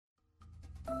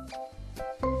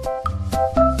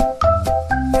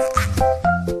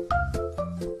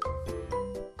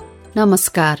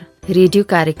नमस्कार। रेडियो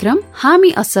कार्यक्रम हामी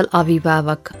असल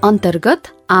अभिभावक अन्तर्गत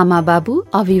आमा बाबु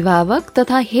अभिभावक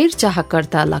तथा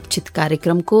हेरचाहकर्ता लक्षित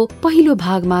कार्यक्रमको पहिलो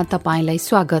भागमा तपाईलाई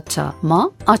स्वागत छ। म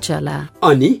अचला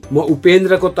अनि म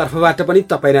उपेन्द्रको तर्फबाट पनि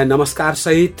तपाईलाई नमस्कार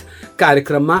सहित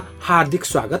कार्यक्रममा हार्दिक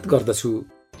स्वागत गर्दछु।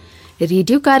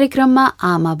 रेडियो कार्यक्रममा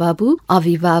आमा बाबु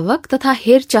अभिभावक तथा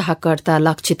हेरचाहकर्ता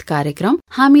लक्षित कार्यक्रम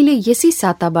हामीले यसै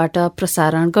साताबाट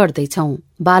प्रसारण गर्दैछौं।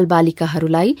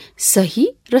 बालबालिकाहरूलाई सही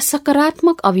र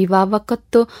सकारात्मक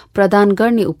अभिभावकत्व प्रदान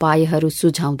गर्ने उपायहरू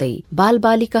सुझाउँदै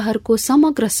बालबालिकाहरूको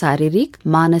समग्र शारीरिक,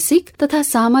 मानसिक तथा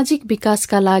सामाजिक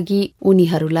विकासका लागि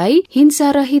उनीहरूलाई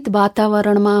हिंसारहित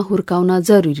वातावरणमा हुर्काउन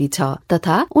जरुरी छ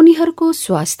तथा उनीहरूको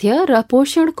स्वास्थ्य र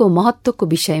पोषणको महत्वको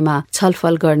विषयमा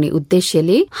छलफल गर्ने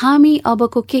उद्देश्यले हामी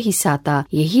अबको केही साता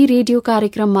यही रेडियो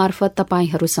कार्यक्रम मार्फत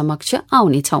तपाईहरू समक्ष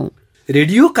आउनेछौं।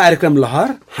 रेडियो कार्यक्रम लहर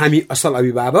हामी असल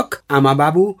अभिभावक, आमा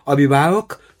बाबु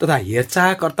अभिभावक तथा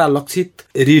हेरचाहकर्ता लक्षित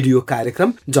रेडियो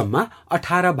कार्यक्रम जम्मा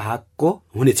 18 भागको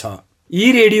हुनेछ।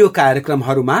 यी रेडियो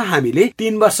कार्यक्रमहरूमा हामीले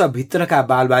 3 वर्ष भित्रका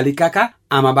बालबालिकाका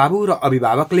आमा बाबु र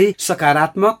अभिभावकले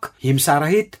सकारात्मक,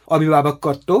 हिंसारहित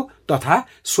अभिभावकत्व तथा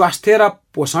स्वास्थ्य र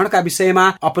पोषणका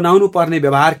विषयमा अपनाउनु पर्ने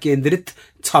व्यवहार केन्द्रित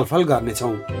छलफल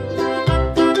गर्नेछौं।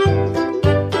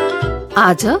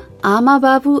 आज आमा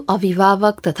बाबु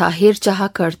अभिभावक तथा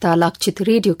हेरचाहकर्ता लक्षित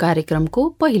रेडियो कार्यक्रमको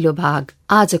पहिलो भाग।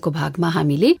 आजको भागमा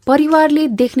हामीले परिवारले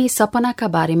देख्ने सपनाका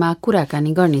बारेमा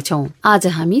कुराकानी गर्नेछौं। आज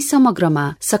हामी समग्रमा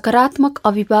सकारात्मक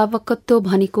अभिभावकत्व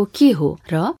भनेको के हो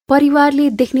र परिवारले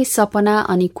देख्ने सपना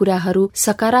अनि कुराहरू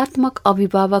सकारात्मक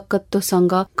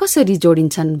अभिभावकत्वसँग कसरी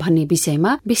जोडिन्छन् भन्ने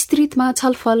विषयमा विस्तृतमा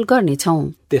छलफल गर्नेछौं।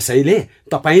 त्यसैले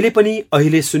तपाईले पनि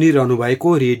अहिले सुनिरहनु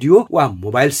भएको रेडियो वा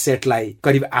मोबाइल सेटलाई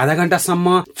करिब आधा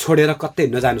घण्टासम्म छोडेर कतै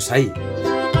नजानुस् है।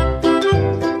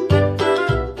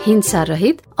 हिंसा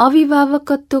रहित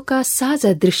अभिभावकत्वका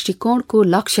साझा दृष्टिकोणको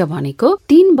लक्ष्य भनेको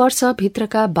 3 वर्ष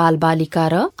भित्रका बालबालिका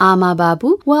र आमा बाबु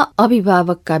वा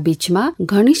अभिभावकका बीचमा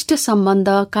घनिष्ठ सम्बन्ध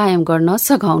कायम गर्न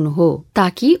सघाउनु हो,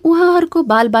 ताकि उहाँहरूको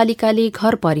बालबालिकाले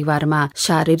घर परिवारमा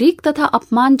शारीरिक तथा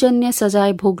अपमानजन्य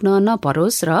सजाय भोग्न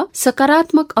नपरोस् र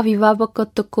सकारात्मक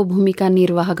अभिभावकत्वको भूमिका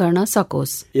निर्वाह गर्न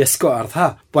सकोस्। यसको अर्थ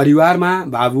परिवारमा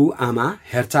बाबु आमा,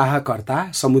 हेरचाहकर्ता,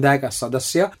 समुदायका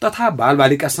सदस्य तथा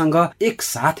बालबालिकासँग एक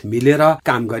साथ मिलेर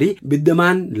काम गरी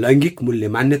विद्यमान लैंगिक मूल्य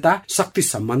मान्यता, शक्ति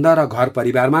सम्बन्ध र घर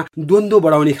परिवारमा द्वन्द्व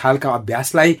बढाउने खालका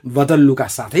अभ्यासलाई बदल्नुका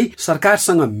साथै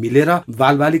सरकारसँग मिलेर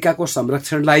बालबालिकाको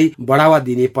संरक्षणलाई बढ़ावा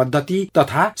दिने पद्धति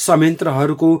तथा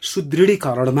संयन्त्रहरूको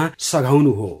सुदृढीकरणमा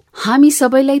सघाउनु हो। हामी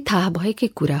सबैलाई थाहा भएकै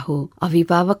कुरा हो,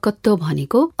 अभिभावकत्व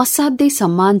भनेको असाध्यै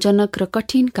सम्मानजनक र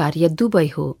कठिन कार्य दुवै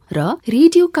हो र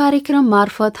रेडियो कार्यक्रम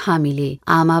मार्फत हामीले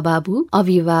आमा बाबु,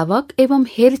 अभिभावक एवं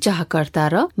हेरचाहकर्ता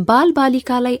र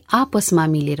बालबालिकालाई आपसमा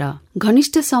मिलेर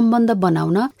घनिष्ठ सम्बन्ध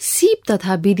बनाउन सिप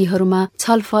तथा विधिहरूमा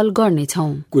छलफल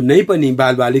गर्नेछौं। कुनै पनि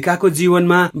बालबालिकाको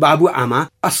जीवनमा बाबु आमा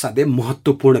असाध्यै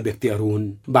महत्वपूर्ण व्यक्तिहरू हुन्।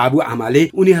 बाबु आमाले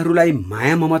उनीहरूलाई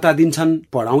माया ममता दिन्छन्,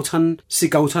 पढाउँछन्,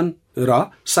 सिकाउँछन् र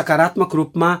सकारात्मक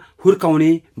रूपमा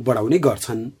हुर्काउने बढाउने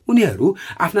गर्छन्। उनीहरू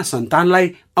आफ्ना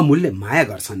सन्तानलाई अमूल्य माया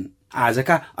गर्छन्।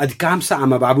 आजका अधिकांश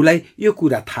आमा बाबुलाई यो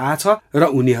कुरा थाहा छ र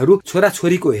उनीहरू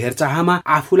छोराछोरीको हेरचाहमा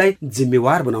आफूलाई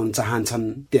जिम्मेवार बनाउन चाहन्छन्,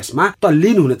 त्यसमा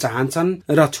तल्लीन हुन चाहन्छन्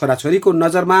र छोराछोरीको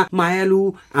नजरमा मायालु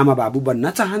आमा बाबु बन्न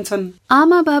चाहन्छन्।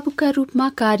 आमा बाबुका रूपमा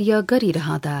कार्य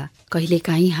गरिरहँदा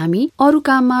कहिलेकाहीँ हामी अरू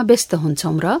काममा व्यस्त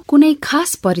हुन्छौं र कुनै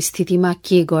खास परिस्थितिमा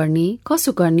के गर्ने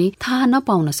कसो गर्ने थाहा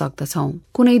नपाउन सक्दछौं।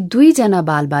 कुनै 2 जना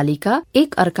बालबालिका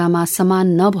एक अर्कामा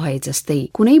समान नभए जस्तै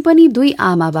कुनै पनि 2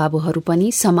 आमा बाबुहरू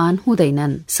पनि समान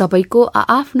हुँदैनन्। सबैको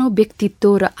आफ्नो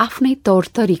व्यक्तित्व र आफ्नै तौर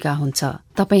तरिका हुन्छ।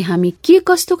 तपाई हामी के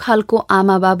कस्तो खालको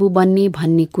आमा बाबु बन्ने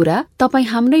भन्ने कुरा तपाई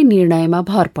हाम्रै निर्णयमा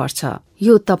भर पर्छ।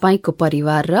 यो तपाईको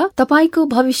परिवार र तपाईको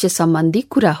भविष्य सम्बन्धी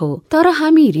कुरा हो। तर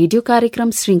हामी रेडियो कार्यक्रम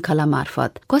श्रृंखला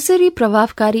मार्फत कसरी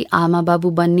प्रभावकारी आमा बाबु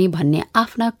बन्ने भन्ने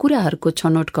आफ्ना कुराहरूको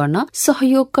छनौट गर्न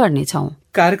सहयोग गर्नेछौं।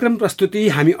 कार्यक्रम प्रस्तुति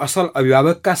हामी असल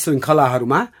अभिभावकका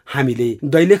श्रृंखलाहरूमा हामीले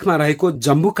दैलेखमा रहेको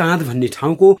जम्बुकाँध भन्ने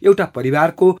ठाउँको एउटा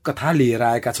परिवारको कथा लिएर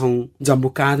आएका छौं।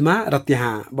 जम्बुकाँधमा र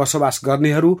त्यहाँ बसोबास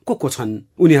गर्नेहरू को छन्,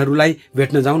 उनीहरूलाई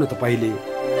भेट्न जाउँ न त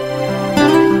पहिले।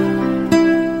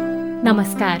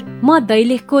 नमस्कार, म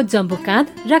दैलेखको जम्बुकाँध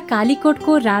र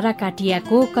कालीकोटको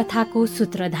राराकाटियाको कथाको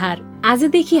सूत्रधार।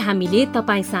 आजदेखि हामीले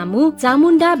तपाई सामु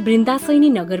चामुण्डा वृन्दासैनी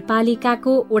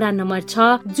नगरपालिकाको वडा नम्बर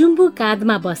 6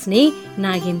 जुम्बुकाँधमा बस्ने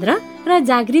नागेन्द्र र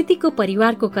जागृतिको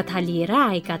परिवारको कथा लिएर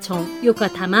आएका छौं। यो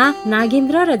कथामा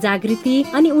नागेन्द्र र जागृति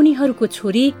अनि उनीहरूको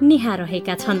छोरी नेहा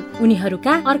रहेका छन्।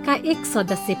 उनीहरूका अर्का एक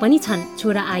सदस्य पनि छन्,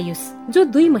 छोरा आयुष, जो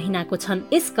 2 महिनाको छन्।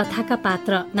 यस कथाका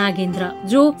पात्र नागेन्द्र,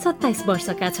 जो 27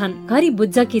 वर्षका छन्, घरि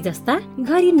बुझ्जकी जस्ता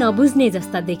घरि नबुझ्ने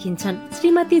जस्ता देखिन्छन्।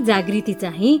 श्रीमती जागृति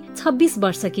चाहिँ 26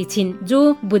 वर्षकी छिन्, जो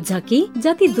बुझ्जकी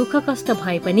जति दुःख कष्ट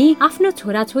भए पनि आफ्नो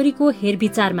छोराछोरीको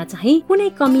हेरविचारमा चाहिँ कुनै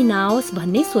कमी नआओस्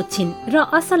भन्ने सोच्छिन् र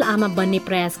असल आमा बन्ने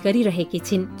प्रयास गरिरहेकी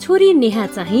छिन्। छोरी नेहा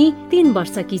चाहिँ 3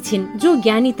 वर्षकी छिन्, जो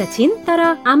ज्ञानी त छिन् तर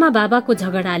आमा बाबाको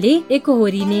झगडाले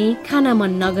एकोहोरिने, खाना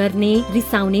मन नगर्ने,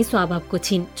 रिसाउने स्वभावको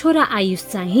छिन्। छोरा आयुष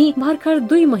चाहिँ भर्खर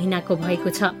 2 महिनाको भएको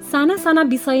छ। साना साना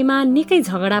विषयमा निकै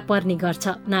झगडा पर्ने गर्छ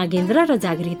नागेन्द्र र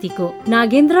जागृतिको।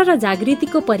 नागेन्द्र र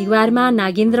जागृतिको परिवारमा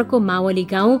नागेन्द्रको मावली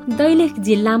गाउँ दैलेख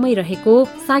जिल्लामै रहेको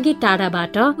सागे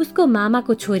टाढाबाट उसको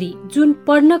मामाको छोरी जुन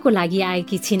पढ्नको लागि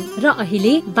आएकी छिन् र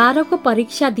अहिले 12 को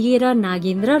परीक्षा दिएर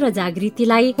नागेन्द्र र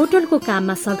जागृतिलाई होटलको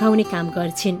काममा सघाउने काम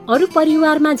गर्छिन्। अरु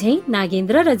परिवारमा झै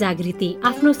नागेन्द्र र जागृति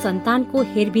आफ्नो सन्तानको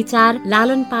हेरविचार,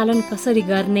 लालन पालन कसरी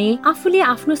गर्ने, आफूले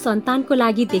आफ्नो सन्तानको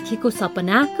लागि देखेको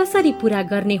सपना कसरी पूरा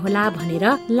गर्ने होला भनेर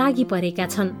लागि परेका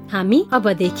छन्। हामी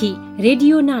अबदेखि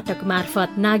रेडियो नाटक मार्फत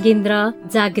नागेन्द्र,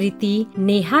 जागृति,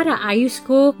 नेहा र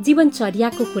आयुषको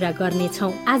जीवनचर्याको कुरा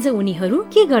गर्नेछौँ। आज उनीहरू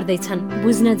के गर्दैछन्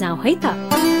बुझ्न जाउँ है त।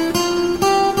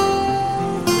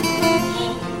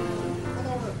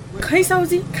 खै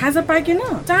साउजी, खाजा पाकेन?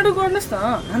 चाँडो गर्नुहोस् न,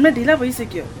 हामीलाई ढिला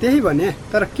भइसक्यो। त्यही भने,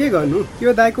 तर के गर्नु,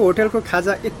 यो दाइको होटलको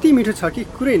खाजा यति मिठो छ कि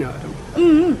कुरै नगरौँ।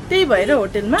 त्यही भएर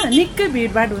होटलमा निकै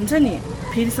भिडभाड हुन्छ नि।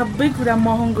 फेरि सबै कुरा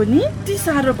महँगो नि, यति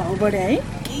साह्रो भाउ बढ्या है,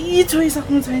 केही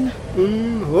छोइसक्नु छैन।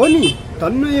 हो नि,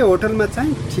 धन्न यो होटलमा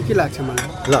चाहिँ ठिकै लाग्छ मलाई।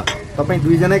 ल, तपाईँ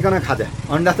 2 जनाइकन खाजा,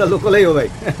 अन्डा त लोकलै हो भाइ।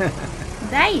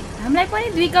 दाइ, हामीलाई पनि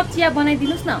 2 कप चिया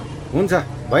बनाइदिनुस् न। हुन्छ,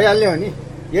 भइहाल्यो नि।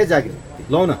 ए जागिर,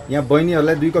 लौ न, यहाँ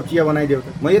बहिनीहरूलाई 2 कप चिया बनाइदेऊ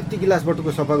त। म यति गिलास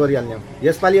बटुको सफा गरिहाल्ने हो।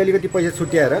 यसपालि अलिकति पैसा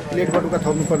छुट्याएर प्लेट बटुका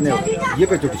थप्नु पर्ने हो।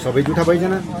 एकैचोटि सबै जुठा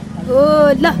भइजना। हो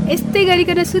ल, यस्तै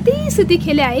गरिकन सुती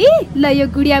खेले है। ल, यो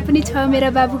गुडिया पनि छ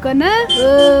मेरो बाबुकन।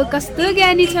 ओ कस्तो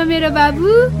ज्ञानी छ मेरो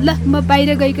बाबु। ल, म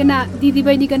बाहिर गइकन दिदी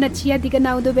बहिनीकन चिया दिकन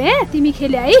आउँदो भए, तिमी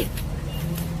खेले है।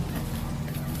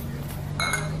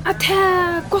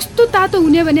 अथ्या, कस्तो तातो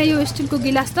हुने भने यो स्टिलको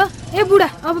गिलास त। ए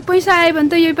बुढा, अब पैसा आयो भने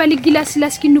त यो पालि गिलास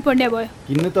सिलास किन्नु पर्ने भयो।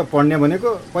 किन्नु त पर्ने भनेको,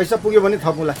 पैसा पुग्यो भने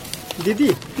थपुला। दिदी,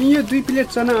 यो 2 प्लेट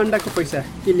चना अन्डाको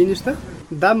पैसा के लिनुस् त?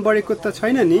 दाम बढेको त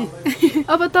छैन नि।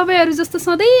 अब तपाईँहरू जस्तो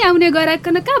सधैँ आउने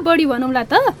गराकन कहाँ बढी भनौँला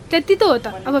त, त्यति त हो त।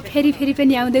 अब फेरि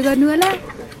पनि आउँदै गर्नु होला।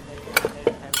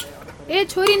 ए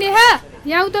छोरी नेहा,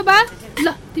 यहाँ त बा। ल,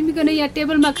 तिमीकन यहाँ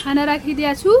टेबलमा खाना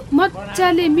राखिदिया छु,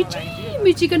 मजाले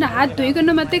मिचिकन हात धोइकन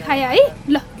मात्रै खाया है।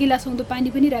 ल, गिलास आउँदो पानी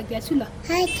पनि राखिदिया छु। ल,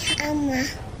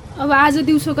 अब आज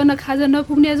दिउँसोकन खाजा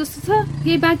नपुग्ने जस्तो छ,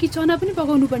 यही बाँकी चना पनि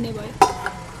पकाउनु पर्ने भयो।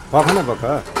 पख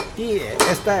ती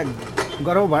यस्ता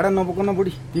गरौ भाडा नपकाउन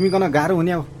बुढी, तिमी कन गाह्रो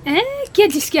हुने हो। के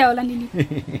झिस्क्या होला नि,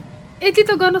 यति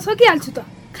त गर्न सकिहाल्छु त।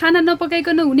 खाना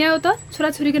नपकाइकन हुने हो त,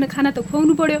 छोराछोरीकन खाना त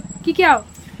खुवाउनु पर्यो कि क्या हो।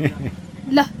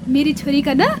 ल, मेरी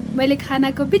छोरीकन मैले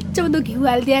खानाको बिचौँदो घिउ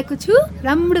हालिदिएको छु,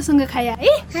 राम्रोसँग खाया है।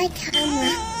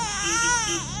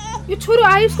 यो छोरो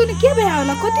आयुषको नि के भयो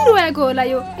होला, कति रोएको होला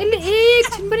यो। यसले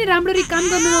एकछिन पनि राम्ररी काम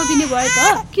गर्न नदिने भयो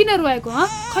त। किन रोएको?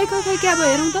 खै क्या भयो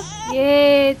हेरौँ त।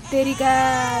 ए तेरिका,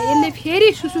 यसले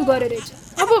फेरि सुसु गरे रहेछ।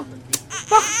 अब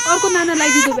अर्को नाना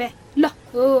लगाइदिँदो भए। ल,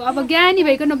 हो अब ज्ञानी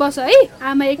भइकन बस है।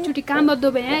 आमा एकचोटि काम अद्दो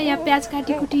भए, यहाँ प्याज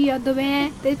काटी अद्दो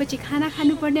भए, त्यसपछि खाना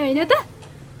खानु पर्ने होइन त।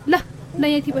 ल,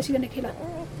 यति बसिकन खेल।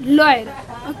 ल हेर,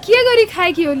 के गरी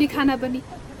खाए कि होली खाना पनि।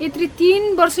 यत्रो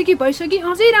 3 वर्ष कि भइसक्यो,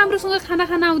 अझै राम्रोसँग खाना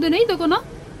आउँदैन है तको न।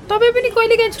 तपाईँ पनि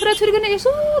कहिलेकाहीँ छोराछोरीकन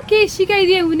यसो केही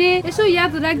सिकाइदिए हुने, यसो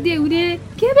याद राखिदिए हुने।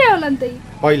 के भयो होला नि त?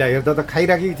 पहिला हेर्दा त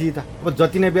खाइराखेकी थिए त। अब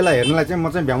जति नै बेला हेर्नलाई चाहिँ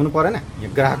म चाहिँ भ्याउनु परेन।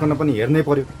 यहाँ ग्राहकन पनि हेर्नै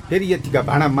पर्यो। फेरि यतिका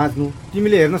भाँडा माझ्नु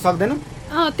तिमीले हेर्न सक्दैनौ?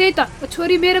 त्यही त,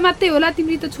 छोरी मेरो मात्रै होला,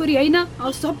 तिमी त छोरी होइन।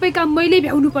 सबै काम मैले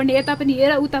भ्याउनु पर्ने, यता पनि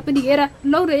हेर उता पनि हेर।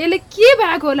 लौ र, यसले के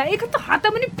भएको होला? एक त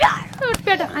हात पनि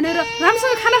प्याट हानेर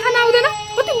राम्रोसँग खाना आउँदैन।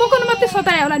 कति मकन मात्रै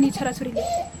सतायो होला नि छोराछोरीले।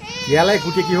 यालाई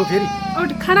कुटे कि हो फेरि?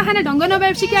 अब खाना खाने ढङ्ग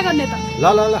नभएपछि के गर्ने त?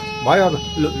 ल भयो, अब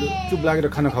चुप लागेर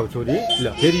खाना खाऊ छोरी।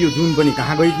 ल, फेरि यो जुन पनि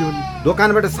कहाँ गएकी हो?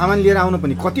 दोकानबाट सामान लिएर आउन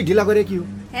पनि कति ढिला गरेकी हो।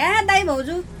 हे दाइ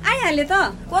भाउजू, आइहाले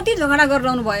त। कति झगडा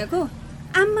गरिरहनु भएको।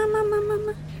 आम्मा,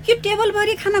 यो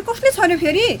टेबलभरि खाना कसले छर्यो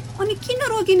फेरि? अनि किन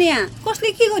रोकिने यहाँ? कसले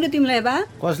के गर्यो तिमीलाई बा?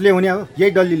 कसले हुने हो?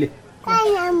 यही डल्लीले।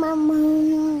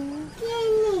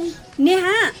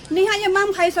 नेहा, यो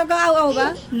माम खाइसक्यो, आऊ बा।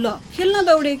 ल, खेल्न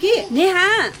दौडे कि? नेहा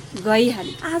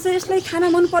गइहाल्यो। आज यसलाई खाना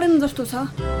मन परेन जस्तो छ।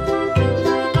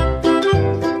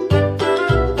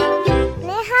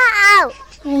 नेहा आऊ।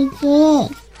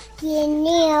 के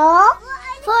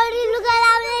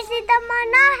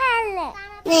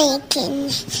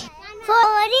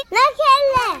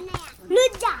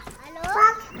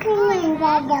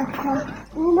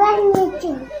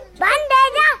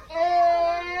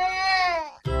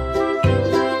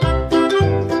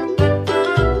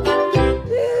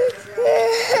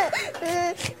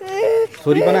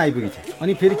छोरी पनि आइपुगेछ।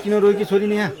 अनि फेरि किन रोकी छोरी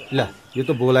नेहा? ल यो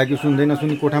त बोला कि सुन्दैन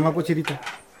सुनि कोठामा पो छिरी त।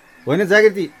 होइन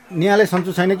जागृति, नेहालाई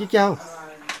सन्चो छैन कि क्या हो?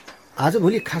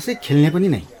 आजभोलि खासै खेल्ने पनि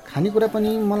नै, खानेकुरा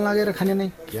पनि मन लागेर खाने नै,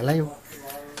 केलाई हो?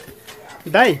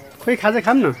 दाई खोइ खाजा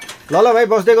खाम न। ल ल भाइ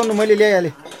बस्दै गर्नु, मैले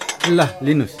ल्याइहालेँ। ल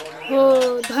लिनुहोस्।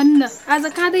 हो धन्न,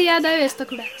 आज काँदै याद आयो यस्तो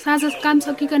कुरा। साँझ काम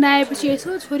सकिकन आएपछि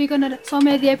यसो छोरीकन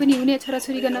समय दिए पनि हुने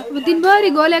छोराछोरीकन। अब दिनभरि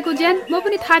गलेको ज्यान म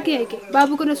पनि थाकेँ है के।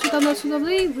 बाबुको सुताउँदा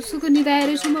सुताउँदै भुसुको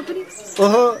निदाएरहेछु म पनि।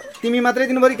 ओहो, तिमी मात्रै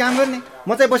दिनभरि काम गर्ने,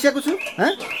 म चाहिँ बसिएको छु?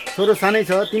 छोरो सानै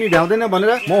छ, तिमी भ्याउँदैन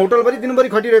भनेर म होटलभरि दिनभरि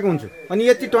खटिरहेको हुन्छु। अनि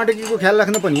यति टोटकीको ख्याल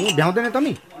राख्न पनि भ्याउँदैन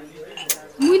तिमी?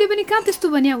 मैले पनि कहाँ त्यस्तो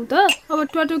भने हौ त।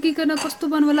 अब टटोकिकन कस्तो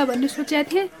बनवला भन्ने सोचेको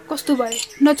थिएँ, कस्तो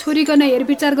भयो। न छोरीकन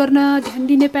हेरविचार गर्न ध्यान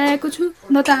दिने पाएको छु,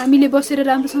 न त हामीले बसेर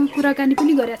राम्रोसँग कुराकानी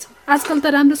पनि गरेका छौँ। आजकल त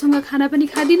राम्रोसँग खाना पनि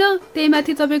खाँदिन, त्यही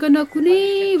माथि तपाईँको न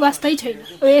कुनै वास्तै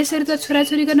छैन। अब यसरी त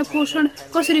छोराछोरीकन पोषण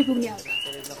कसरी पुग्ने हो?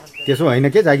 त्यसो होइन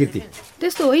के जागृति?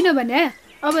 त्यस्तो होइन भने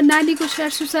अब नानीको स्याहार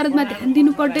सुसारमा ध्यान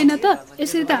दिनु पर्दैन त?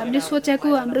 यसरी त हामीले सोचेको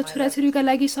हाम्रो छोराछोरीका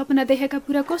लागि सपना देखेका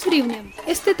पुरा कसरी हुने?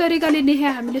 यस्तै तरिकाले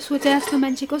नेहा हामीले सोचे जस्तो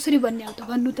मान्छे कसरी बन्ने हो त?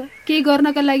 भन्नु त। केही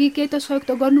गर्नका लागि केही त सहयोग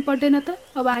त गर्नु पर्दैन त?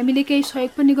 अब हामीले केही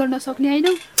सहयोग पनि गर्न सक्ने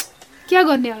होइनौँ, क्या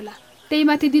गर्ने होला? त्यही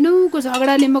माथि दिनौको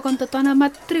झगडाले मकन त तनाव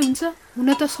मात्रै हुन्छ। हुन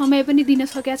त समय पनि दिन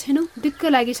सकेका छैनौँ,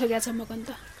 दिक्क लागिसकेको छ मकन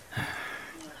त।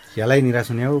 यसलाई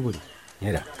निराश हुने हो बुढी?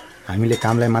 हेर, हामीले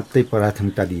कामलाई मात्रै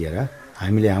प्राथमिकता दिएर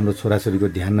हामीले हाम्रो छोराछोरीको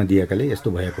ध्यान नदिएकाले यस्तो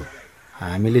भएको।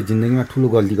 हामीले जिन्दगीमा ठुलो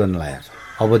गल्ती गर्न लागेको छ।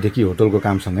 अबदेखि होटलको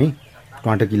कामसँगै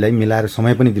टोटकीलाई मिलाएर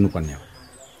समय पनि दिनुपर्ने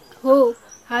हो।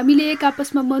 हामीले एक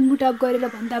आपसमा मनमुटाव गरेर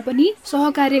भन्दा पनि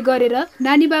सहकार्य गरेर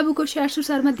नानी बाबुको स्याहार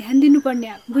सुसारमा ध्यान दिनुपर्ने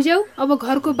हो, बुझ्यौ? अब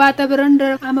घरको वातावरण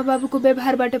र आमा बाबुको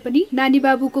व्यवहारबाट पनि नानी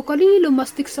बाबुको कलिलो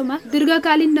मस्तिष्कमा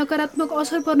दीर्घकालीन नकारात्मक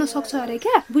असर पर्न सक्छ अरे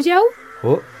क्या, बुझ्यौ?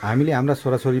 हो। हामीले हाम्रा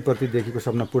छोराछोरीप्रति देखेको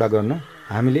सपना पुरा गर्न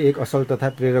हामीले एक असल तथा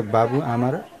प्रेरक बाबु आमा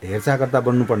र हेरचाहकर्ता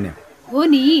बन्नुपर्ने हो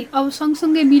नि। अब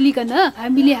सँगसँगै मिलिकन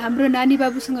हामीले हाम्रो नानी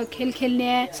बाबुसँग खेल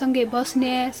खेल्ने, सँगै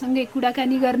बस्ने, सँगै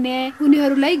कुराकानी गर्ने,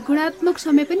 उनीहरूलाई गुणात्मक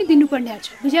समय पनि दिनुपर्ने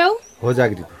छ, बुझ्यौ? हो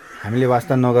जागृति, हामीले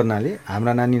वास्ता नगर्नाले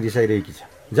हाम्रा नानी रिसाइरहेकी छ।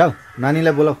 जाऊ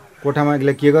नानीलाई बोलाऊ, कोठामा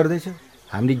एक्लै के गर्दैछ?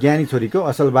 हामी ज्ञानी छोरीको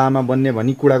असल बाआमा बन्ने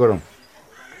भनी कुरा गरौँ।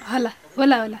 होला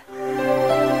होला होला।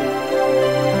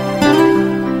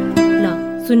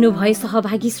 सुन्नु भए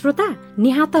सहभागी श्रोता,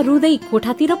 नेहा त रुँदै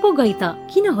कोठातिर पो गई त।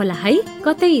 किन होला है?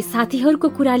 कतै साथीहरूको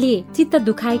कुराले चित्त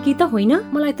दुखाएकी त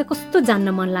होइन? मलाई त कस्तो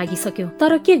जान्न मन लागिसक्यो।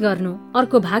 तर के गर्नु,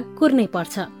 अर्को भाग कुर्नै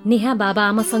पर्छ। नेहा बाबा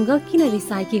आमासँग किन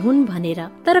रिसाएकी हुन् भनेर।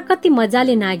 तर कति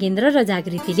मजाले नागेन्द्र र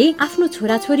जागृतिले आफ्नो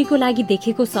छोराछोरीको लागि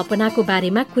देखेको सपनाको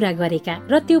बारेमा कुरा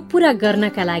गरेका र त्यो पूरा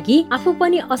गर्नका लागि आफू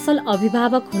पनि असल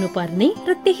अभिभावक हुनुपर्ने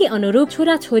र त्यही अनुरूप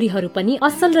छोराछोरीहरू पनि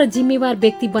असल र जिम्मेवार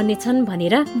व्यक्ति बन्नेछन्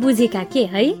भनेर बुझेका के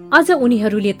है? अझ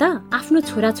उनीहरूले त आफ्नो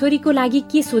छोराछोरीको लागि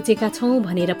के सोचेका छौं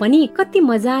भनेर पनि कति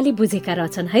मजाले बुझेका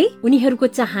रहेछन् है। उनीहरूको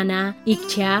चाहना,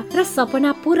 इच्छा र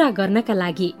सपना पूरा गर्नका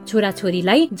लागि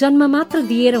छोराछोरीलाई जन्म मात्र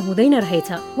दिएर हुँदैन रहेछ,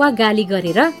 वा गाली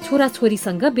गरेर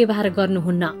छोराछोरीसँग व्यवहार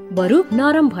गर्नुहुन्न, बरु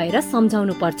नरम भएर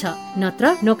सम्झाउनु पर्छ,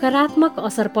 नत्र नकारात्मक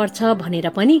असर पर्छ भनेर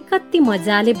पनि कति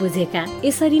मजाले बुझेका।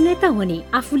 यसरी नै त हो नि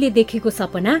आफूले देखेको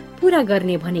सपना पूरा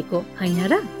गर्ने भनेको, हैन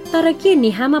र? तर के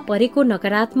नेहामा परेको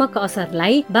नकारात्मक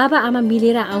असरलाई बाबा आमा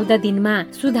मिलेर आउँदा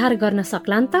दिनमा सुधार गर्न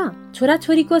सक्लान् त?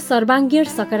 छोराछोरीको सर्वाङ्गीण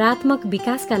सकारात्मक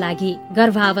विकासका लागि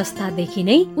गर्भावस्थादेखि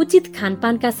नै उचित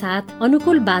खानपानका साथ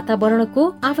अनुकूल वातावरणको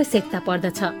आवश्यकता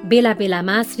पर्दछ। बेला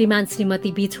बेलामा श्रीमान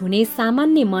श्रीमती बीच हुने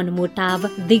सामान्य मनमुटाव,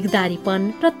 दिगदारीपन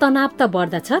र तनाव त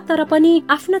बढ्दछ, तर पनि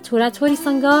आफ्ना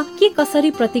छोराछोरीसँग के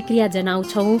कसरी प्रतिक्रिया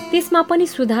जनाउँछौ त्यसमा पनि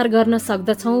सुधार गर्न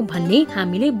सक्दछौ भन्ने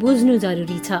हामीले बुझ्नु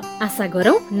जरुरी छ। आशा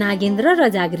गरौं नागेन्द्र र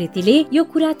जागृतिले यो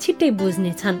कुरा छिट्टै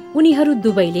बुझ्नेछन्। उनीहरू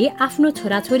दुवैले आफ्नो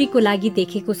छोराछोरीको लागि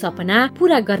देखेको सपना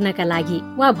पूरा गर्नका लागि,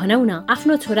 वा भनौ न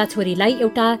आफ्नो छोराछोरीलाई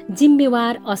एउटा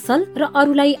जिम्मेवार, असल र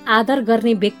अरूलाई आदर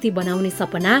गर्ने व्यक्ति बनाउने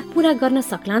सपना पूरा गर्न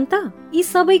सक्लान् त? यी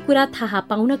सबै कुरा थाहा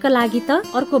पाउनका लागि त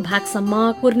अर्को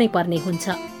भागसम्म कुर्नै पर्ने हुन्छ।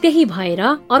 त्यही भएर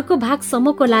अर्को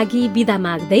भागसम्मको लागि बिदा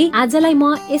माग्दै आजलाई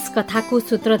म यस कथाको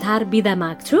सूत्रधार बिदा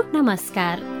माग्छु।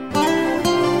 नमस्कार।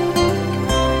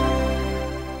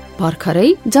 भर्खरै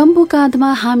जम्बू काँधमा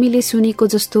हामीले सुनेको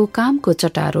जस्तो कामको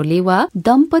चटारोले वा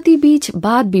दम्पति बीच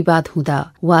वाद विवाद हुँदा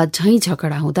वा झैं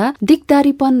झगडा हुँदा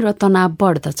दिगदारीपन र तनाव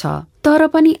बढ्दछ। तर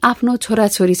पनि आफ्नो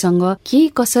छोराछोरीसँग के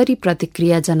कसरी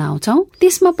प्रतिक्रिया जनाउँछौ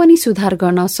त्यसमा पनि सुधार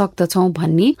गर्न सक्दछौ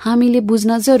भन्ने हामीले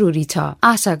बुझ्न जरुरी छ।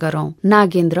 आशा गरौं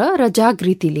नागेन्द्र र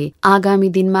जागृतिले आगामी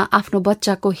दिनमा आफ्नो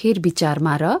बच्चाको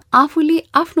हेरविचारमा र आफूले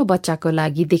आफ्नो बच्चाको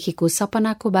लागि देखेको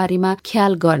सपनाको बारेमा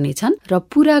ख्याल गर्नेछन् र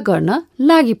पूरा गर्न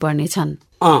लागि पर्नेछन्।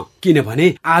 किनभने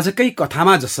आजकै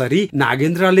कथामा जसरी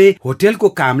नागेन्द्रले होटेलको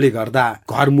कामले गर्दा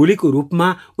घरमुलीको रूपमा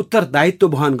उत्तरदायित्व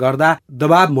वहन गर्दा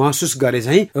दबाव महसुस गरे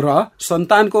झैं र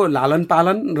सन्तानको लालन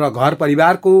पालन र घर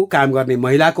परिवारको काम गर्ने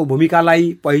महिलाको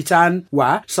भूमिकालाई पहिचान वा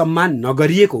सम्मान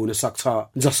नगरिएको हुन सक्छ,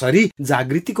 जसरी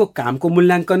जागृतिको कामको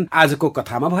मूल्याङ्कन आजको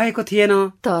कथामा भएको थिएन।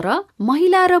 तर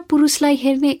महिला र पुरुषलाई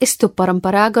हेर्ने यस्तो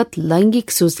परम्परागत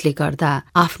लैंगिक सोचले गर्दा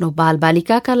आफ्नो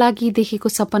बालबालिकाका लागि देखेको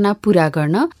सपना पूरा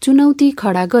गर्न चुनौती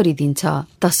खडा गरिदिन्छ।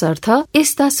 तसर्थ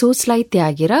यस्ता सोचलाई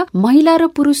त्यागेर महिला र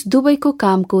पुरुष दुवैको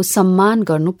कामको सम्मान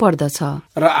गर्नु पर्दछ।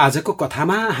 र आजको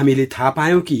कथामा हामीले थाहा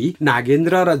पायौं कि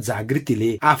नागेन्द्र र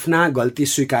जागृतिले आफ्ना गल्ती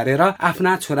स्वीकारेर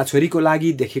आफ्ना छोराछोरीको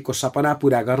लागि देखेको सपना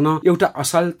पूरा गर्न एउटा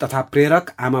असल तथा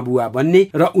प्रेरक आमा बुवा बन्ने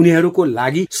र उनीहरूको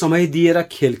लागि समय दिएर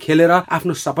खेल खेलेर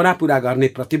आफ्नो सपना पूरा गर्ने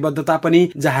प्रतिबद्धता पनि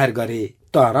जाहेर गरे।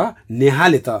 तर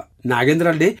नेहाले त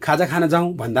नागेन्द्रले खाजा खान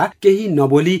जाउँ भन्दा केही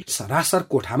नबोली सरासर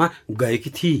कोठामा गएकी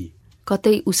थिए।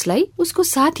 कतै उसलाई उसको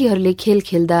साथीहरूले खेल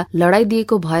खेल्दा लडाई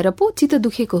दिएको भएर पो चित्त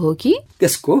दुखेको हो कि?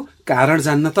 त्यसको कारण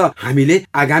जान्न त हामीले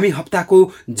आगामी हप्ताको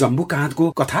जम्बू काँधको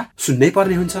कथा सुन्नै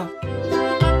पर्ने हुन्छ।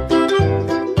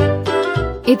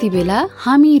 यति बेला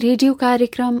हामी रेडियो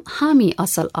कार्यक्रम हामी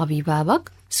असल अभिभावक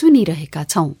सुनिरहेका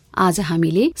छौं। आज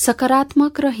हामीले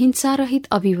सकारात्मक र हिंसारहित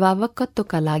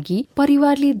अभिभावकत्वका लागि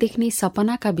परिवारले देख्ने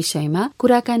सपनाका विषयमा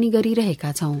कुराकानी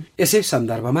गरिरहेका छौं। यसै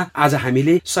सन्दर्भमा आज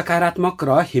हामीले सकारात्मक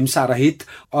र हिंसारहित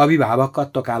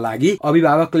अभिभावकत्वका लागि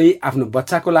अभिभावकले आफ्नो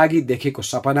बच्चाको लागि देखेको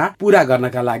सपना पूरा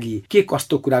गर्नका लागि के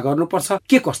कस्तो कुरा गर्नुपर्छ,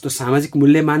 के कस्तो सामाजिक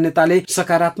मूल्य मान्यताले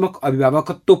सकारात्मक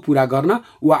अभिभावकत्व पूरा गर्न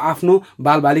वा आफ्नो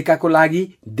बालबालिकाको लागि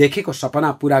देखेको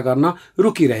सपना पूरा गर्न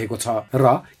रोकिरहेको छ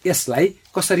र यसलाई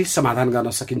कसरी समाधान गर्न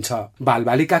सकिन्छ।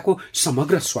 बालबालिकाको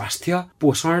समग्र स्वास्थ्य,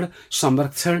 पोषण,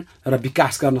 संरक्षण र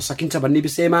विकास गर्न सकिन्छ भन्ने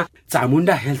विषयमा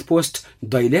चामुण्डा हेल्थ पोस्ट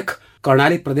दैलेख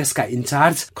कर्णाली प्रदेशका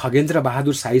इन्चार्ज खगेन्द्र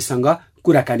बहादुर शाहीसँग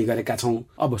कुराकानी गरेका छौं।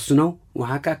 अब सुनौ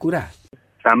उहाँका कुरा।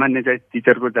 सामान्य चाहिँ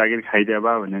टिचरको जागिर खाइदिया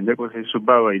भए भने चाहिँ कसै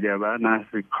सुब्बा भइदिया भए, न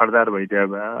खरदार भइदिया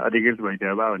भए, अधिकृत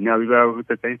भइदिया भए भन्ने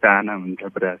अभिभावकको चाहिँ चाहना हुन्छ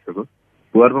प्रयासको।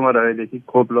 गर्भमा रहेदेखि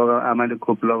आमाले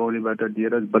खोप लगाउनेबाट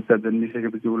लिएर बच्चा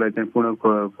जन्मिसकेपछि उसलाई चाहिँ पूर्ण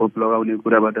खोप लगाउने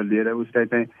कुराबाट लिएर उसलाई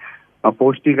चाहिँ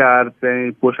पौष्टिक आहार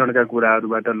चाहिँ पोषणका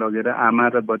कुराहरूबाट लगेर आमा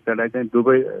र बच्चालाई चाहिँ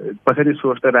दुवै कसरी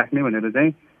स्वस्थ राख्ने भनेर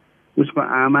चाहिँ उसको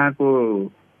आमाको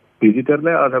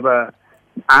भिजिटरलाई अथवा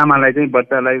आमालाई चाहिँ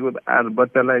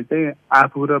बच्चालाई चाहिँ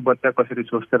आफू र बच्चा कसरी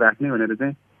स्वस्थ राख्ने भनेर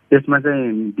चाहिँ त्यसमा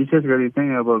चाहिँ विशेष गरी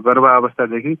चाहिँ अब गर्भ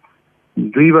अवस्थादेखि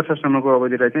 2 वर्षसम्मको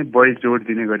अवधिलाई चाहिँ बढी जोड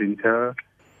दिने गरिन्छ।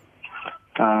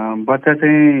 बच्चा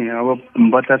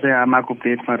चाहिँ आमाको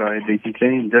पेटमा रहेदेखि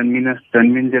चाहिँ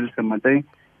जन्मिन्जेलसम्म चाहिँ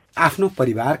आफ्नो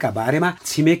परिवारका बारेमा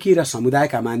छिमेकी र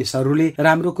समुदायका मानिसहरूले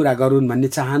राम्रो कुरा गरून् भन्ने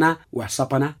चाहना वा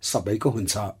सपना सबैको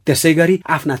हुन्छ। त्यसै गरी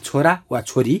आफ्ना छोरा वा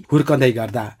छोरी हुर्कँदै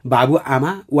गर्दा बाबु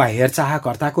आमा वा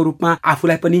हेरचाहकर्ताको रूपमा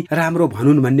आफूलाई पनि राम्रो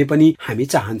भनुन् भन्ने पनि हामी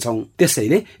चाहन्छौं।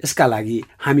 त्यसैले यसका लागि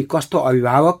हामी कस्तो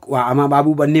अभिभावक वा आमा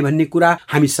बाबु बन्ने भन्ने कुरा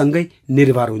हामीसँगै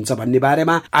निर्भर हुन्छ भन्ने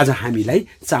बारेमा आज हामीलाई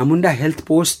चामुण्डा हेल्थ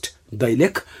पोस्ट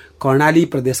दैलेख कर्णाली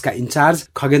प्रदेशका इन्चार्ज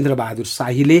खगेन्द्र बहादुर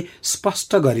शाहीले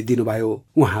स्पष्ट गरिदिनु भयो।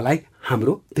 उहाँलाई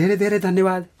हाम्रो धेरै धेरै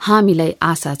धन्यवाद। हामीलाई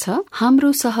आशा छ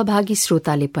हाम्रो सहभागी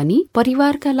श्रोताले पनि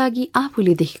परिवारका लागि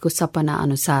आफूले देखेको सपना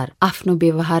अनुसार आफ्नो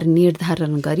व्यवहार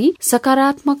निर्धारण गरी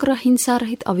सकारात्मक र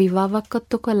हिंसारहित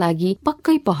अभिभावकत्वका लागि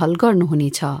पक्कै पहल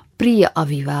गर्नुहुनेछ। प्रिय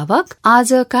अभिभावक, आज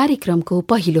कार्यक्रमको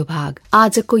पहिलो भाग।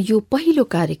 आजको यो पहिलो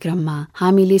कार्यक्रममा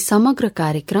हामीले समग्र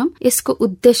कार्यक्रम, यसको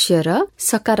उद्देश्य र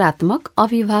सकारात्मक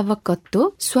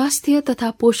अभिभावकत्व, स्वास्थ्य तथा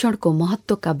पोषणको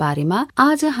महत्वका बारेमा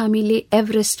आज हामीले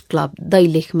एभरेस्ट क्लब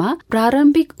दैलेखमा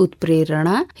प्रारम्भिक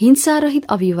उत्प्रेरणा, हिंसारहित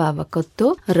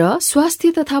अभिभावकत्व र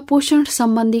स्वास्थ्य तथा पोषण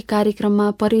सम्बन्धी कार्यक्रममा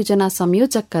परियोजना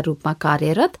संयोजकका रूपमा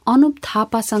कार्यरत अनुप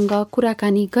थापासँग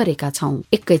कुराकानी गरेका छौं।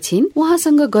 एकैछिन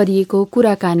उहाँसँग गरिएको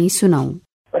कुराकानी सुनौ।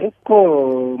 यसको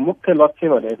मुख्य लक्ष्य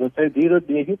भनेको चाहिँ 0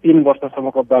 देखि 3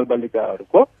 वर्षसम्मको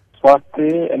बालबालिकाहरूको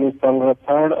स्वास्थ्य अनि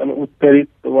संरक्षण अनि उत्प्रेरित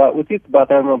वा उचित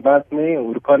वातावरणमा बाँच्ने,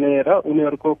 हुर्कने र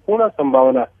उनीहरूको पूर्ण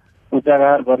सम्भावना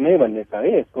उजागर गर्ने भन्ने छ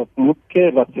है यसको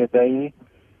मुख्य लक्ष्य चाहिँ।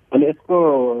 अनि यसको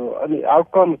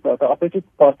आउटकम अपेक्षित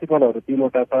प्रतिफलहरू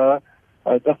 3वटा छ,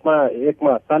 जसमा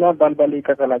एकमा साना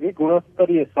बालबालिकाका लागि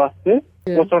गुणस्तरीय स्वास्थ्य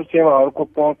पोषण सेवाहरूको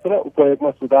पहुँच र उपयोगमा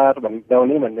सुधार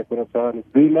ल्याउने भन्ने कुरो छ। अनि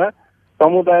 2मा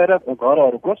समुदाय र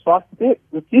घरहरूको स्वास्थ्य,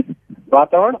 उचित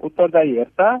वातावरण, उत्तरदायी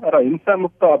हेरचाह र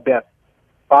हिंसामुक्त अभ्यास,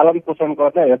 पालन पोषण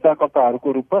गर्ने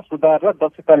हेरचाहकर्ताहरूको रूपमा सुधार र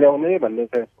दक्षता ल्याउने भन्ने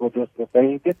चाहिँ यसको दोस्रो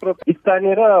चाहिँ। तेस्रो,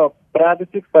 स्थानीय र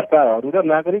प्रादेशिक सरकारहरू र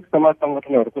नागरिक समाज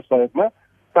सङ्गठनहरूको सहयोगमा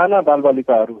साना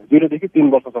बालबालिकाहरू 0 देखि 3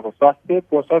 वर्षसम्म स्वास्थ्य,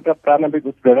 पोषण र प्रारम्भिक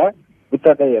उत्पीडन,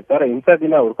 उत्तरदायी हेरचाह र हिंसा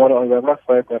बिना हुर्काउने अभिभावकलाई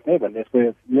सहयोग गर्ने भन्ने यसको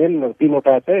मेन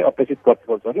 3वटा चाहिँ अपेक्षित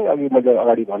कर्तव्य छ नि। अघि मैले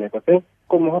अगाडि भनेको चाहिँ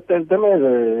को महत्त्व एकदमै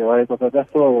भएको छ।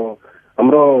 जस्तो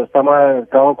हाम्रो समाज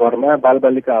गाउँघरमा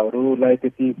बालबालिकाहरूलाई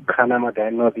त्यति खानामा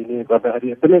ध्यान नदिने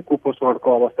गर्दाखेरि एकदमै कुपोषणको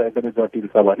अवस्था एकदमै जटिल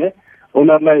छ भने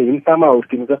उनीहरूलाई हिंसामा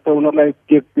हुर्किनु, जस्तो उनीहरूलाई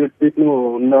के पेट पिट्नु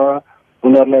हुन्न,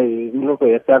 उनीहरूलाई उनीहरूको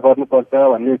हेरचाह गर्नुपर्छ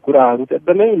भन्ने कुराहरू चाहिँ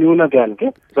एकदमै न्यून ज्ञान के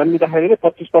जन्मिँदाखेरि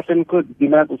 25%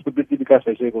 दिमाग उसको वृद्धि विकास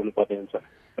भइसकेको हुनुपर्ने हुन्छ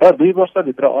र 2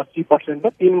 वर्षभित्र 80% र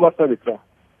 3 वर्षभित्र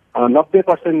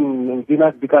 90%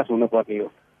 दिमाग विकास हुनुपर्ने हो।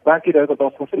 बाँकी रहेको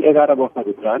 10% 11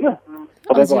 वर्षभित्र होइन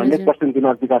तपाईँको 100%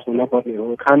 दिमाग विकास हुनुपर्ने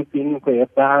हो। खानपिनको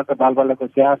हेरचाह, बालबालिकाको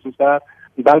स्याहार सुसार,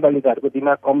 बालबालिकाहरूको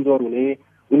दिमाग कमजोर हुने,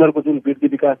 उनीहरूको जुन वृद्धि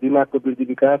विकास, दिमागको वृद्धि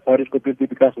विकास, शरीरको वृद्धि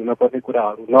विकास हुनुपर्ने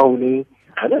कुराहरू नहुने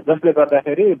होइन, जसले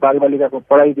गर्दाखेरि बालबालिकाको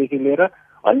पढाइदेखि लिएर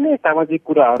अन्य सामाजिक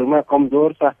कुराहरूमा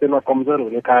कमजोर, स्वास्थ्यमा कमजोर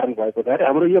हुने कारण भएको हुँदाखेरि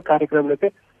हाम्रो यो कार्यक्रमले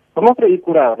चाहिँ समग्र यी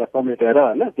कुराहरूलाई समेटेर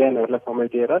होइन ज्ञानहरूलाई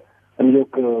समेटेर अनि यो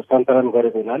सञ्चालन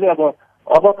गरेको हुनाले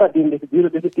अबका दिनदेखि 0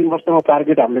 देखि 3 वर्षमा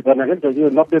टार्गेट हामीले गर्दाखेरि यो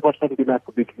 90%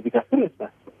 दिमागको विकास छ नि यसमा।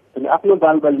 अनि आफ्नो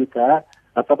बालबालिका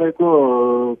तपाईँको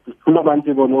ठुलो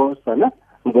मान्छे बनोस् होइन,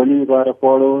 भोलि गएर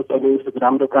पढोस्, अनि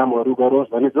राम्रो कामहरू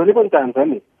गरोस् भन्ने जसले पनि चाहन्छ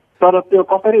नि। तर त्यो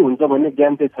कसरी हुन्छ भन्ने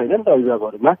ज्ञान चाहिँ छैन नि त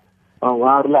अभिभावकहरूमा।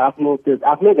 उहाँहरूलाई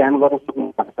आफ्नै ध्यान गर्न सक्नु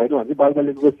भएको छैन भने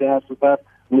बालबालिकाको स्याहार सुसार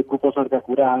अनि कुपोषणका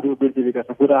कुराहरू, वृद्धि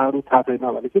विकासका कुराहरू थाहा छैन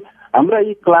भनेपछि हाम्रा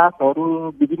यी क्लासहरू,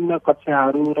 विभिन्न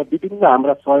कक्षाहरू र विभिन्न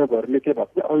हाम्रा सहयोगहरूले के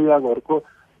भन्छ अभिभावकहरूको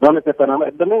जनचेतनामा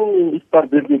एकदमै स्तर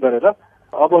वृद्धि गरेर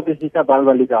अबदेखिका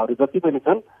बालबालिकाहरू जति पनि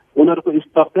छन् उनीहरूको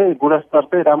स्तर चाहिँ गुणस्तर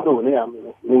चाहिँ राम्रो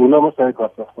हुनमा सहयोग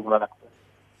गर्छ जस्तो मलाई लाग्छ।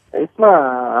 यसमा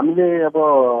हामीले अब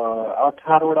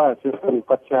 18वटा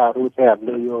कक्षाहरू चाहिँ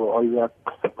हामीले यो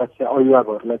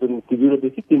अभिभावकहरूलाई जुन 0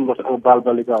 देखि 3 वर्षको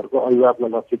बालबालिकाहरूको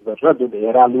अभिभावकलाई लक्षित गरेर जुन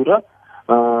हेरालु र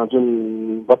जुन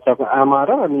बच्चाको आमा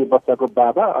र अनि बच्चाको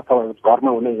बाबा अथवा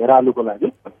घरमा हुने हेरालुको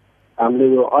लागि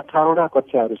हामीले यो 18वटा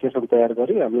कक्षाहरू सेसन तयार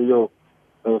गरी हामीले यो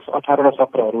 18वटा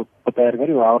सत्रहरू तयार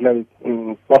गरी उहाँहरूलाई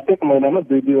प्रत्येक महिनामा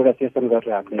 2-2वटा सेसन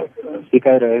गरेर हामीले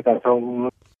सिकाइरहेका छौँ।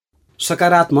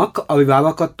 सकारात्मक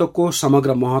अभिभावकत्वको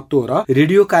समग्र महत्व र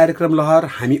रेडियो कार्यक्रम लहर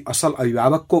हामी असल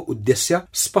अभिभावकको उद्देश्य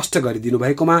स्पष्ट गरिदिनु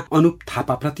भएकोमा अनुप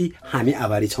थापाप्रति हामी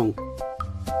आभारी छौं।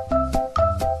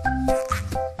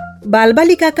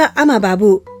 बालबालिकाका आमा बाबु,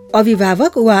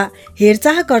 अभिभावक वा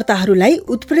हेरचाहकर्ताहरूलाई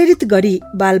उत्प्रेरित गरी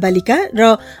बालबालिका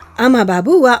र आमा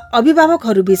बाबु वा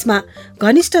अभिभावकहरू बीचमा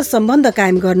घनिष्ठ सम्बन्ध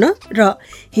कायम गर्न र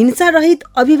हिंसा रहित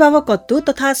अभिभावकत्व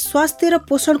तथा स्वास्थ्य र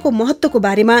पोषणको महत्वको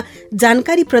बारेमा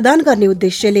जानकारी प्रदान गर्ने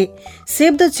उद्देश्यले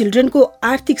सेभ द चिल्ड्रेनको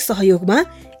आर्थिक सहयोगमा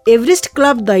एभरेस्ट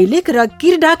क्लब दैलेख र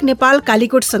किरडाक नेपाल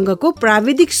कालीकोट संघको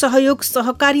प्राविधिक सहयोग,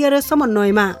 सहकार्य र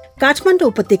समन्वयमा काठमाडौँ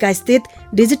उपत्यका स्थित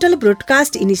डिजिटल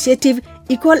ब्रोडकास्ट इनिसिएटिभ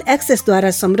इक्वल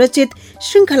एक्सेसद्वारा संरचित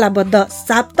श्रृंखलाबद्ध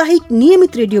साप्ताहिक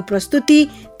नियमित रेडियो प्रस्तुति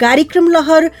कार्यक्रम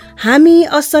लहर हामी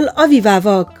असल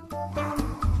अभिभावक।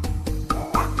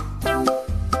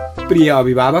 प्रिय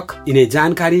अभिभावक, यिनै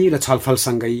जानकारी र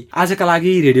छलफलसँगै आजका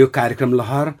लागि रेडियो कार्यक्रम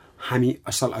लहर हामी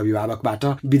असल अभिभावकबाट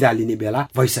बिदा लिने बेला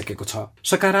भइसकेको छ।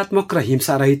 सकारात्मक र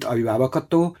हिंसा रहित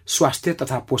अभिभावकत्व, स्वास्थ्य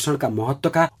तथा पोषणका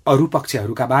महत्वका अरू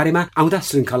पक्षहरूका बारेमा आउँदा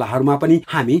श्रृंखलाहरूमा पनि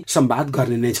हामी संवाद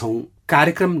गर्ने नै छौं।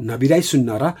 कार्यक्रम नबिराई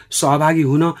सुन्न र सहभागी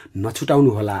हुन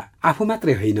नछुटाउनुहोला। आफू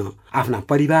मात्रै होइन, आफ्ना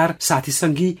परिवार, साथी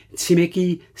संगी, छिमेकी,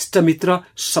 इष्टमित्र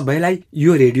सबैलाई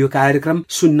यो रेडियो कार्यक्रम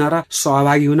सुन्न र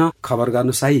सहभागी हुन खबर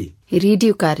गर्नुहोस् है।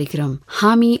 रेडियो कार्यक्रम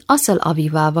हामी असल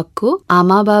अभिभावकको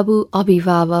आमा बाबु,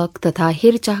 अभिभावक तथा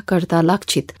हेरचाहकर्ता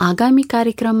लक्षित आगामी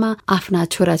कार्यक्रममा आफ्ना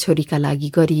छोराछोरीका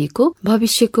लागि गरिएको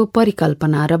भविष्यको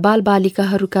परिकल्पना र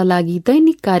बालबालिकाहरूका लागि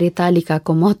दैनिक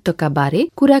कार्यतालिकाको महत्वका बारे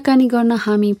कुराकानी गर्न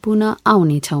हामी पुनः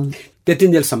आउनेछौं।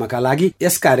 त्यतिन्जेलसम्मका लागि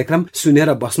यस कार्यक्रम सुनेर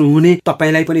बस्नुहुने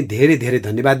तपाईलाई पनि धेरै धेरै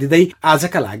धन्यवाद दिँदै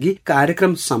आजका लागि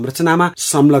कार्यक्रम संरचनामा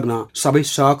संलग्न सबै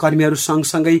सहकर्मीहरू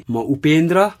सँगसँगै म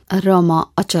उपेन्द्र र म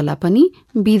अचला पनि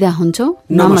बिदा हुन्छौं।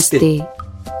 नमस्ते।